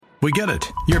We get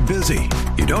it. You're busy.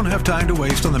 You don't have time to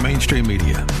waste on the mainstream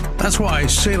media. That's why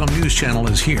Salem News Channel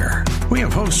is here. We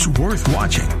have hosts worth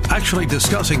watching, actually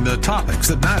discussing the topics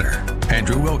that matter.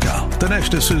 Andrew Wilkow,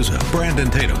 Dinesh D'Souza, Brandon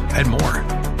Tatum, and more.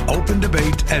 Open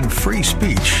debate and free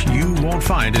speech you won't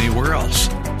find anywhere else.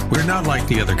 We're not like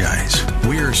the other guys.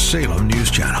 We're Salem News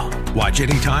Channel. Watch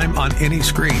anytime on any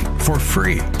screen for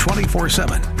free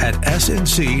 24/7 at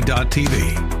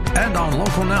snc.tv and on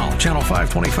Local Now, Channel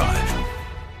 525.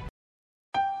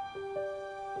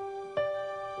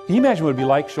 Can you imagine what it would be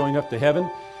like showing up to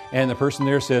heaven and the person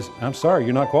there says, I'm sorry,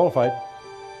 you're not qualified.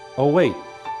 Oh, wait.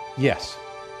 Yes,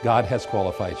 God has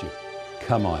qualified you.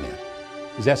 Come on in.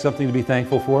 Is that something to be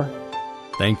thankful for?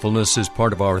 Thankfulness is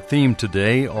part of our theme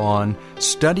today on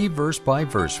Study Verse by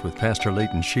Verse with Pastor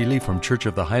Leighton Sheely from Church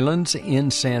of the Highlands in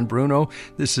San Bruno.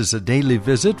 This is a daily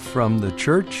visit from the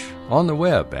church on the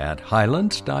web at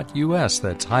highlands.us.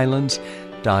 That's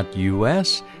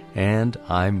highlands.us. And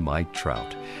I'm Mike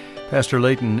Trout. Pastor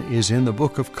Leighton is in the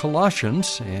book of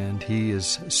Colossians, and he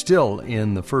is still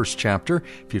in the first chapter.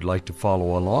 If you'd like to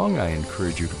follow along, I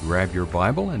encourage you to grab your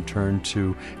Bible and turn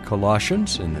to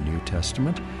Colossians in the New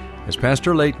Testament as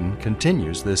Pastor Leighton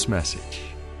continues this message.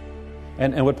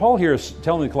 And what Paul here is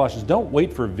telling the Colossians, don't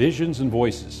wait for visions and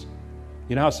voices.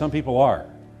 You know how some people are.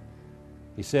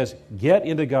 He says, get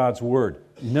into God's Word.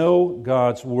 Know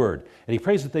God's Word. And he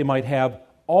prays that they might have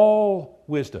all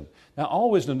wisdom. Now,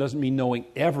 all wisdom doesn't mean knowing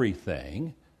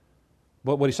everything,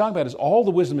 but what he's talking about is all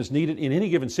the wisdom is needed in any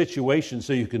given situation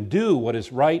so you can do what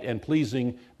is right and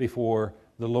pleasing before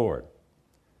the Lord.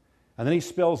 And then he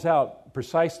spells out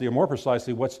precisely, or more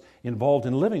precisely, what's involved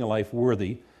in living a life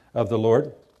worthy of the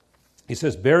Lord. He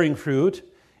says, bearing fruit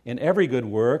in every good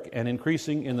work and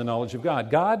increasing in the knowledge of God.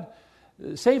 God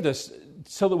saved us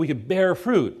so that we could bear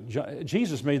fruit.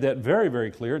 Jesus made that very,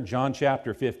 very clear in John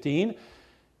chapter 15.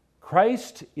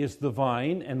 Christ is the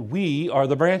vine, and we are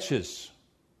the branches.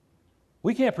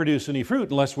 We can't produce any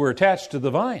fruit unless we're attached to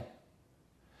the vine.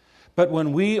 But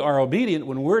when we are obedient,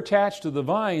 when we're attached to the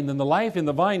vine, then the life in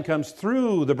the vine comes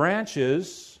through the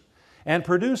branches and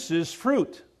produces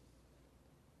fruit.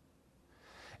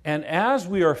 And as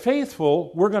we are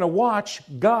faithful, we're going to watch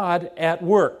God at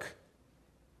work.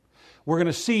 We're going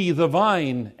to see the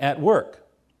vine at work.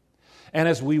 And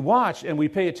as we watch and we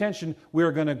pay attention,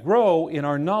 we're going to grow in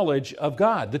our knowledge of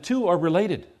God. The two are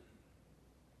related.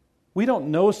 We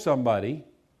don't know somebody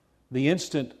the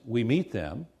instant we meet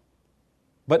them,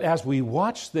 but as we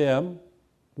watch them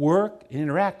work and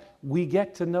interact, we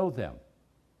get to know them.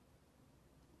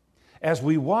 As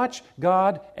we watch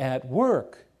God at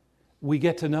work, we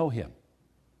get to know Him.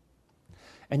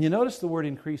 And you notice the word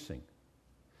increasing.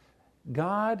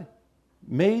 God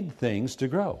made things to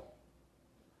grow.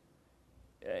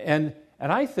 And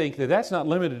I think that that's not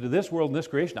limited to this world and this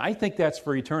creation. I think that's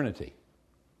for eternity.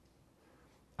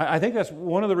 I think that's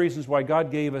one of the reasons why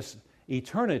God gave us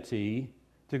eternity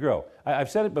to grow. I've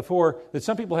said it before that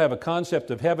some people have a concept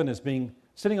of heaven as being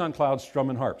sitting on clouds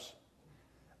strumming harps.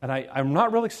 And I'm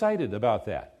not real excited about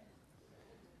that.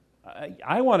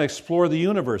 I want to explore the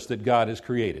universe that God has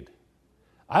created.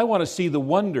 I want to see the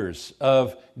wonders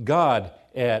of God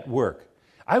at work.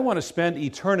 I want to spend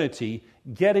eternity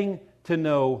getting to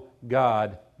know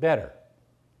God better.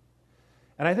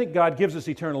 And I think God gives us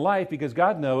eternal life because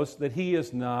God knows that He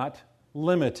is not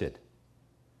limited.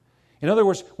 In other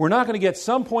words, we're not going to get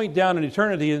some point down in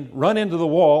eternity and run into the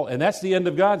wall, and that's the end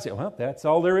of God. And say, well, that's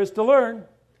all there is to learn.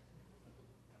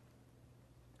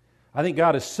 I think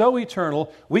God is so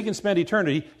eternal, we can spend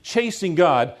eternity chasing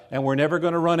God, and we're never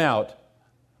going to run out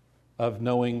of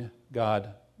knowing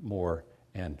God more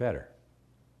and better.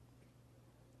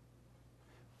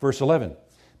 Verse 11,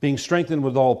 being strengthened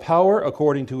with all power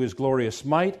according to His glorious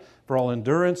might, for all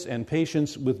endurance and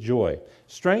patience with joy.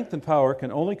 Strength and power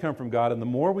can only come from God, and the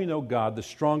more we know God, the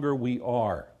stronger we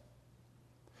are.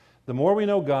 The more we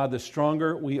know God, the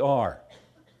stronger we are.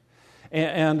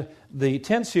 And the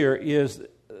tense here is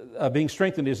being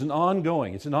strengthened is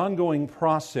it's an ongoing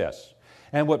process.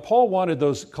 And what Paul wanted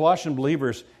those Colossian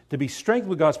believers to be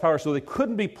strengthened with God's power so they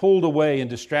couldn't be pulled away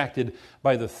and distracted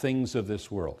by the things of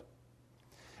this world.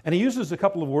 And he uses a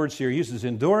couple of words here. He uses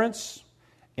endurance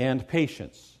and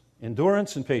patience.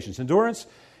 Endurance and patience. Endurance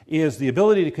is the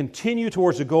ability to continue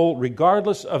towards a goal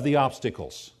regardless of the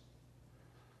obstacles.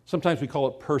 Sometimes we call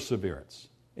it perseverance.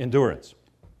 Endurance.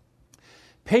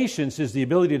 Patience is the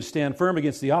ability to stand firm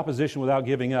against the opposition without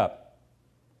giving up.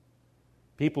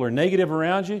 People are negative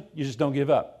around you, you just don't give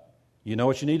up. You know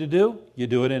what you need to do, you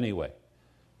do it anyway.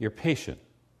 You're patient.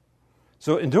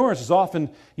 So endurance is often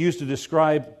used to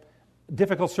describe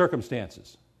difficult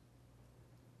circumstances.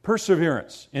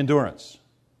 Perseverance, endurance.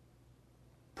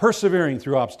 persevering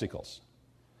through obstacles.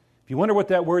 If you wonder what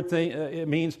that word it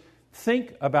means,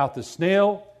 think about the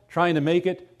snail trying to make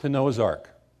it to Noah's Ark.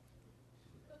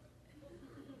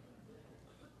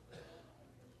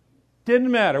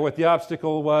 Didn't matter what the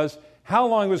obstacle was, how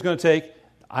long it was going to take.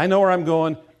 I know where I'm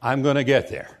going to get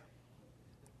there.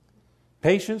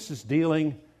 Patience is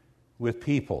dealing with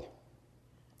people.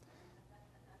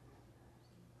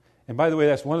 And by the way,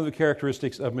 that's one of the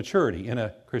characteristics of maturity in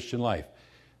a Christian life.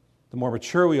 The more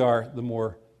mature we are, the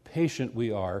more patient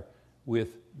we are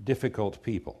with difficult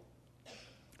people.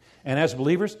 And as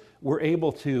believers, we're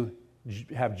able to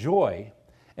have joy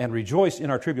and rejoice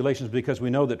in our tribulations because we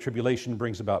know that tribulation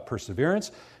brings about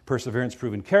perseverance, perseverance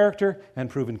proven character, and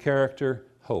proven character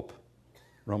hope.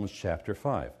 Romans chapter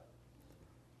 5.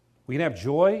 We can have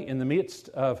joy in the midst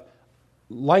of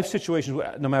life situations,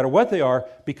 no matter what they are,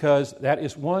 because that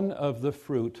is one of the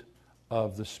fruit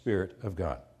of the Spirit of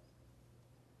God.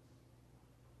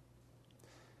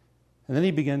 And then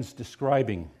he begins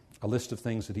describing a list of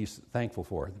things that he's thankful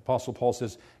for. The Apostle Paul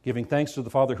says, giving thanks to the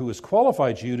Father who has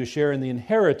qualified you to share in the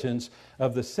inheritance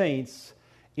of the saints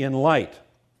in light.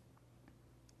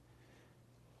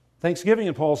 Thanksgiving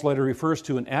in Paul's letter refers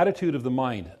to an attitude of the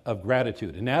mind of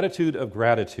gratitude, an attitude of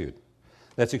gratitude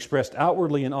that's expressed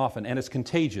outwardly and often, and it's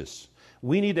contagious.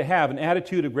 We need to have an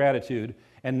attitude of gratitude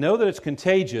and know that it's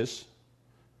contagious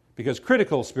because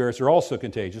critical spirits are also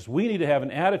contagious. We need to have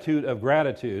an attitude of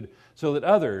gratitude so that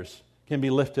others can be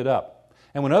lifted up.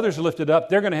 And when others are lifted up,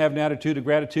 they're going to have an attitude of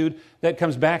gratitude that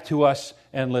comes back to us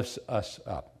and lifts us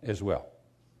up as well.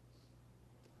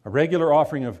 A regular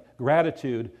offering of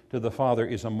gratitude to the Father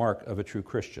is a mark of a true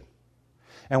Christian.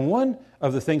 And one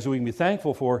of the things that we can be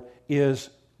thankful for is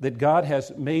that God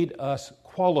has made us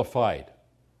qualified,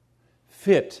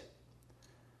 fit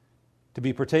to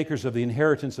be partakers of the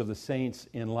inheritance of the saints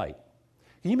in light.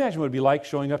 Can you imagine what it would be like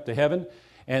showing up to heaven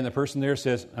and the person there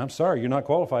says, I'm sorry, you're not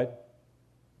qualified.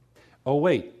 Oh,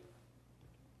 wait.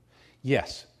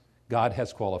 Yes, God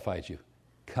has qualified you.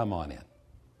 Come on in.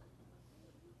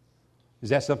 Is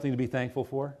that something to be thankful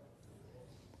for?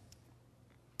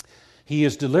 He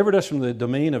has delivered us from the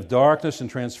domain of darkness and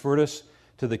transferred us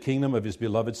to the kingdom of His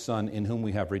beloved Son, in whom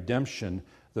we have redemption,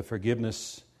 the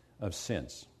forgiveness of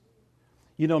sins.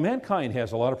 You know, mankind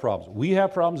has a lot of problems. We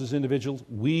have problems as individuals.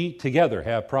 We together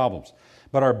have problems.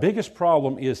 But our biggest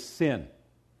problem is sin.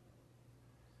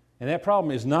 And that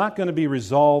problem is not going to be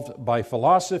resolved by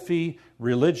philosophy,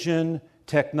 religion,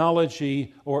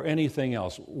 technology, or anything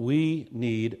else. We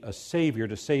need a Savior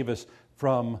to save us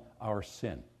from our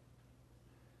sin.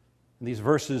 And these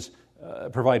verses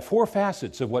provide four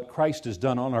facets of what Christ has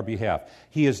done on our behalf.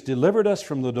 He has delivered us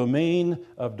from the domain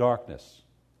of darkness.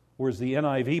 Or as the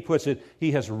NIV puts it,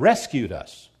 He has rescued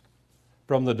us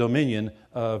from the dominion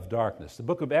of darkness. The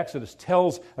book of Exodus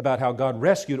tells about how God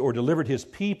rescued or delivered His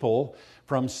people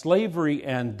from slavery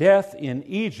and death in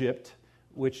Egypt,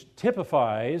 which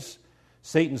typifies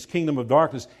Satan's kingdom of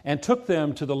darkness, and took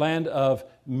them to the land of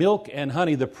milk and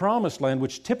honey, the promised land,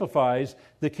 which typifies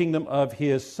the kingdom of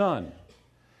His Son.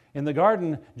 In the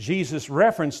garden, Jesus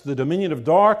referenced the dominion of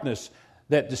darkness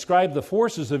that described the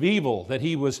forces of evil that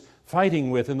He was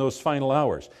fighting with in those final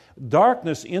hours.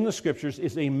 Darkness in the Scriptures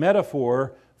is a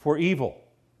metaphor for evil.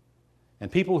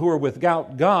 And people who are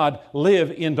without God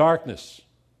live in darkness.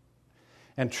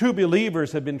 And true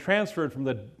believers have been transferred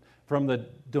from the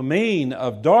domain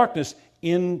of darkness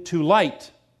into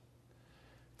light.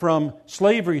 From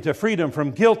slavery to freedom,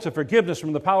 from guilt to forgiveness,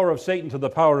 from the power of Satan to the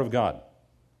power of God.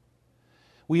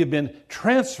 We have been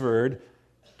transferred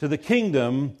to the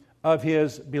kingdom of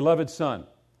His beloved Son.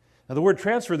 Now, the word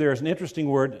transfer there is an interesting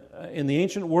word. In the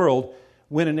ancient world,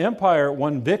 when an empire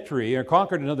won victory or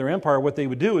conquered another empire, what they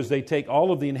would do is they take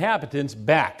all of the inhabitants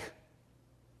back.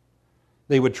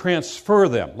 They would transfer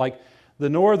them. Like the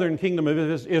northern kingdom of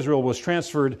Israel was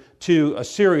transferred to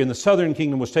Assyria, and the southern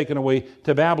kingdom was taken away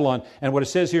to Babylon. And what it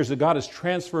says here is that God has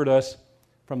transferred us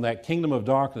from that kingdom of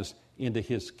darkness into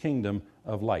His kingdom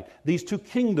of light. These two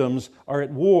kingdoms are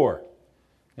at war.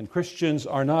 And Christians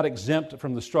are not exempt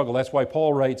from the struggle. That's why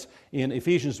Paul writes in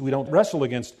Ephesians, we don't wrestle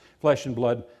against flesh and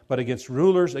blood, but against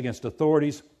rulers, against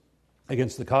authorities,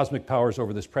 against the cosmic powers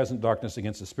over this present darkness,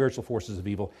 against the spiritual forces of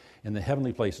evil in the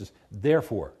heavenly places.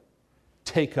 Therefore,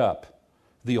 take up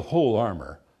the whole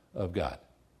armor of God.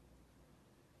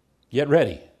 Get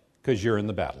ready, because you're in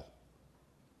the battle.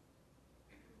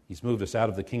 He's moved us out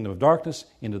of the kingdom of darkness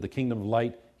into the kingdom of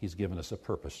light. He's given us a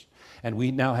purpose. And we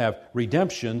now have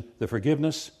redemption, the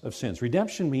forgiveness of sins.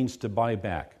 Redemption means to buy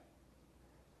back.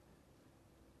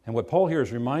 And what Paul here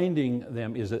is reminding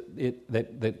them is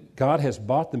that God has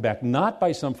bought them back, not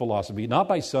by some philosophy, not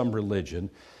by some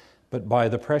religion, but by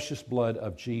the precious blood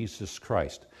of Jesus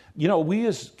Christ. You know, we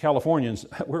as Californians,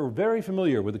 we're very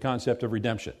familiar with the concept of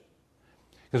redemption.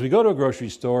 Because we go to a grocery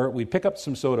store, we pick up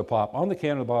some soda pop. On the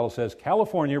can of the bottle says,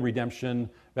 California Redemption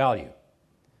Value.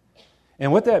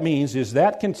 And what that means is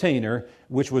that container,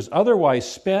 which was otherwise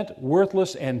spent,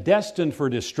 worthless, and destined for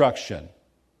destruction,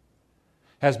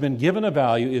 has been given a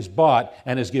value, is bought,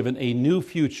 and is given a new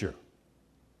future.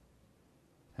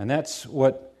 And that's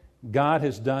what God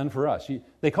has done for us.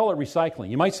 They call it recycling.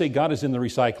 You might say God is in the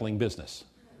recycling business.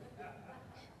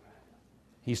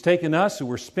 He's taken us who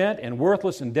were spent and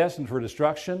worthless and destined for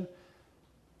destruction,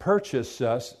 purchased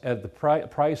us at the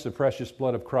price of precious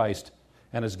blood of Christ,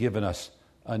 and has given us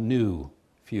a new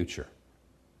future.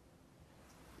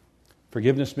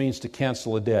 Forgiveness means to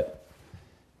cancel a debt.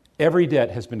 Every debt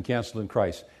has been canceled in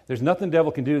Christ. There's nothing the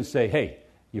devil can do to say, hey,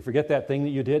 you forget that thing that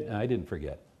you did? And I didn't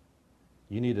forget.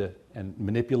 You need to and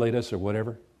manipulate us or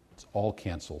whatever. It's all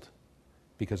canceled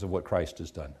because of what Christ has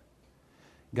done.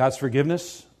 God's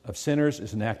forgiveness of sinners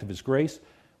is an act of His grace.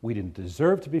 We didn't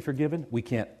deserve to be forgiven. We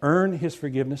can't earn His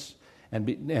forgiveness. And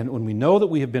when we know that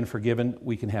we have been forgiven,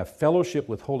 we can have fellowship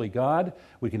with holy God,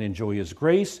 we can enjoy His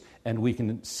grace, and we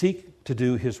can seek to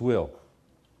do His will.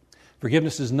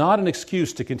 Forgiveness is not an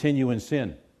excuse to continue in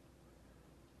sin,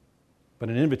 but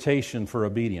an invitation for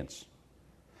obedience.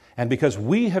 And because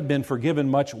we have been forgiven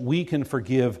much, we can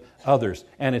forgive others.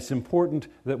 And it's important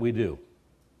that we do.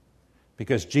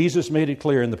 Because Jesus made it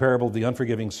clear in the parable of the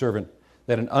unforgiving servant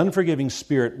that an unforgiving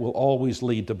spirit will always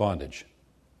lead to bondage.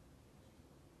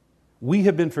 We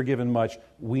have been forgiven much,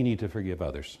 we need to forgive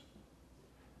others.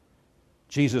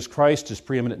 Jesus Christ is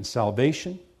preeminent in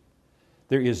salvation.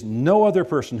 There is no other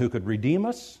person who could redeem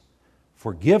us,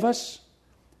 forgive us,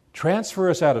 transfer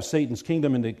us out of Satan's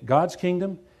kingdom into God's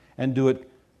kingdom, and do it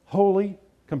wholly,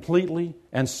 completely,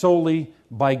 and solely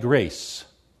by grace.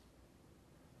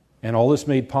 And all this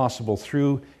made possible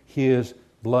through His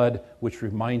blood, which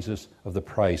reminds us of the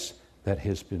price that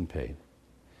has been paid.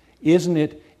 Isn't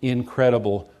it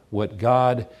incredible what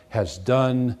God has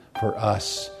done for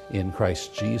us in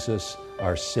Christ Jesus,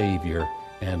 our Savior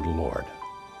and Lord?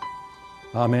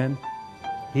 Amen.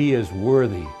 He is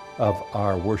worthy of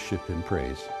our worship and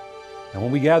praise. And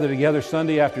when we gather together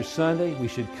Sunday after Sunday, we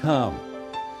should come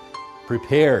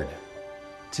prepared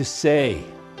to say,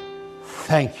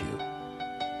 thank you,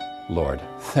 Lord,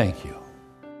 thank you.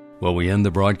 Well, we end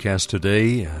the broadcast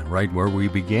today right where we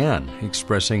began,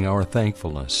 expressing our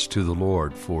thankfulness to the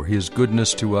Lord for His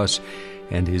goodness to us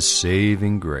and His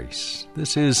saving grace.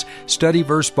 This is Study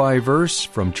Verse by Verse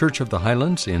from Church of the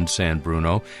Highlands in San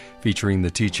Bruno, featuring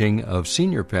the teaching of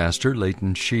Senior Pastor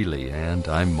Leighton Sheely, and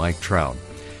I'm Mike Trout.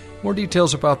 More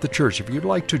details about the church. If you'd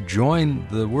like to join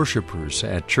the worshipers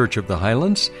at Church of the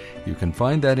Highlands, you can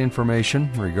find that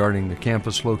information regarding the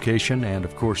campus location and,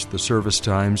 of course, the service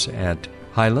times at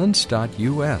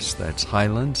highlands.us. That's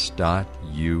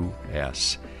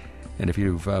highlands.us. And if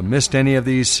you've missed any of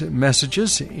these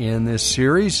messages in this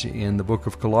series in the book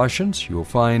of Colossians, you'll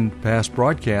find past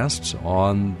broadcasts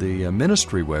on the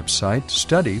ministry website,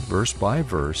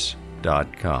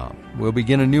 studyversebyverse.com. We'll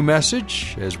begin a new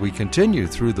message as we continue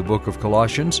through the book of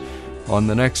Colossians on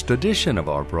the next edition of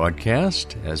our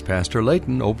broadcast as Pastor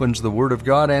Leighton opens the Word of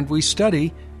God and we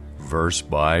study verse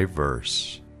by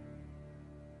verse.